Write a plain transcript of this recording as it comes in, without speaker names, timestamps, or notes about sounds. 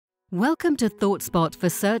Welcome to ThoughtSpot for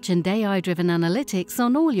search and AI-driven analytics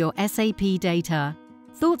on all your SAP data.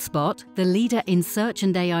 ThoughtSpot, the leader in search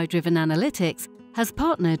and AI-driven analytics, has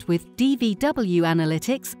partnered with DVW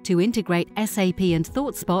Analytics to integrate SAP and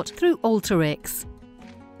ThoughtSpot through Alteryx.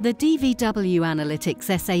 The DVW Analytics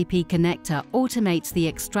SAP Connector automates the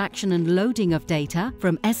extraction and loading of data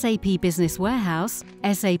from SAP Business Warehouse,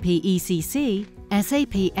 SAP ECC,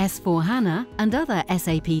 SAP S/4HANA and other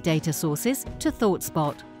SAP data sources to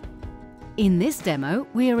ThoughtSpot. In this demo,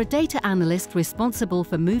 we are a data analyst responsible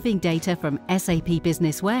for moving data from SAP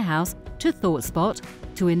Business Warehouse to ThoughtSpot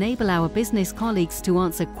to enable our business colleagues to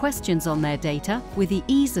answer questions on their data with the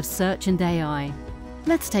ease of search and AI.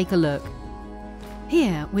 Let's take a look.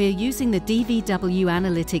 Here, we are using the DVW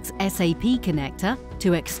Analytics SAP Connector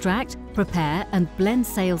to extract, prepare and blend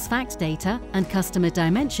sales fact data and customer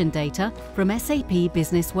dimension data from SAP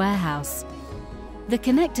Business Warehouse. The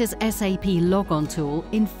connector's SAP Logon tool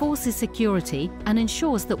enforces security and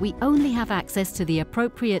ensures that we only have access to the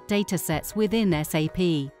appropriate datasets within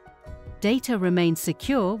SAP. Data remains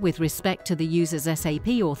secure with respect to the user's SAP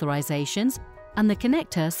authorizations, and the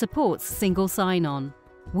connector supports single sign-on.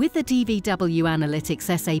 With the DVW Analytics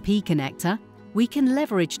SAP Connector, we can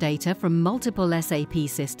leverage data from multiple SAP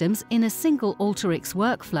systems in a single Alteryx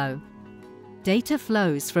workflow. Data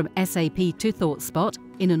flows from SAP to ThoughtSpot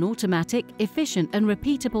in an automatic, efficient and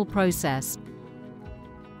repeatable process.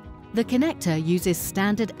 The connector uses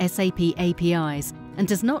standard SAP APIs and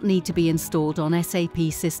does not need to be installed on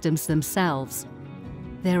SAP systems themselves.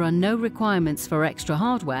 There are no requirements for extra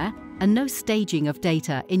hardware and no staging of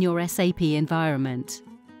data in your SAP environment.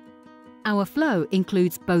 Our flow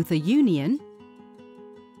includes both a union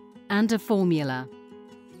and a formula.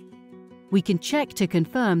 We can check to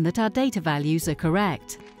confirm that our data values are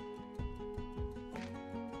correct.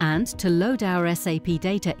 And to load our SAP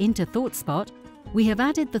data into ThoughtSpot, we have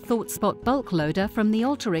added the ThoughtSpot bulk loader from the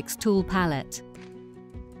Alteryx tool palette.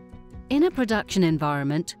 In a production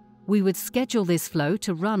environment, we would schedule this flow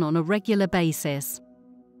to run on a regular basis.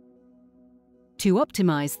 To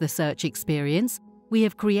optimize the search experience, we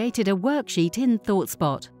have created a worksheet in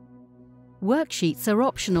ThoughtSpot. Worksheets are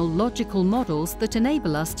optional logical models that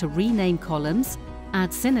enable us to rename columns,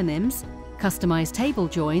 add synonyms, customize table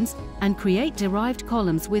joins, and create derived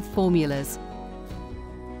columns with formulas.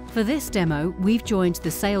 For this demo, we've joined the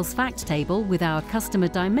sales fact table with our customer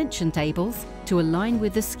dimension tables to align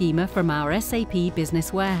with the schema from our SAP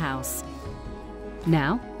Business Warehouse.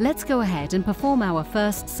 Now, let's go ahead and perform our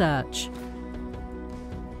first search.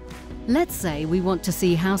 Let's say we want to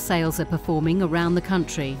see how sales are performing around the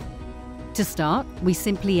country. To start, we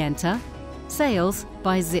simply enter sales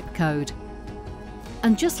by zip code.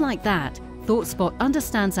 And just like that, ThoughtSpot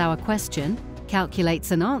understands our question,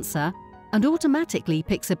 calculates an answer, and automatically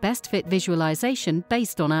picks a best fit visualization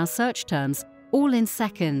based on our search terms, all in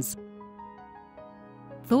seconds.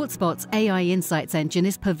 ThoughtSpot's AI Insights engine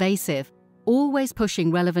is pervasive, always pushing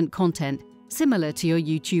relevant content, similar to your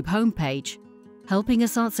YouTube homepage, helping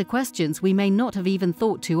us answer questions we may not have even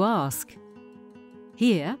thought to ask.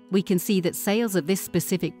 Here, we can see that sales of this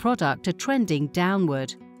specific product are trending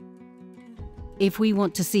downward. If we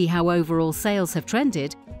want to see how overall sales have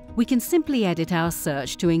trended, we can simply edit our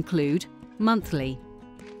search to include monthly.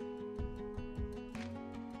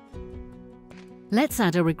 Let's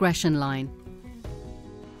add a regression line.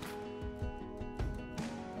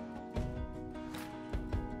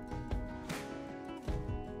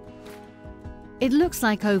 It looks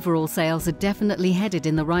like overall sales are definitely headed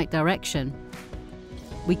in the right direction.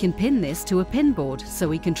 We can pin this to a pin board so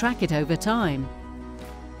we can track it over time.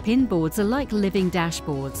 Pin boards are like living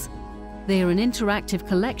dashboards. They are an interactive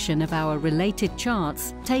collection of our related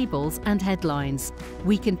charts, tables and headlines.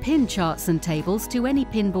 We can pin charts and tables to any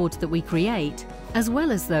pin board that we create, as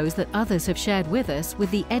well as those that others have shared with us with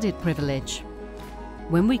the edit privilege.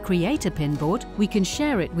 When we create a pin board, we can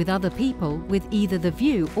share it with other people with either the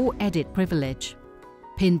view or edit privilege.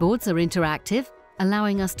 Pin boards are interactive,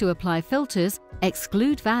 allowing us to apply filters,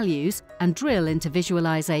 exclude values, and drill into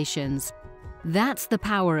visualizations. That's the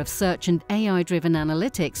power of search and AI-driven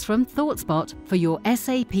analytics from ThoughtSpot for your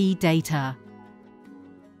SAP data.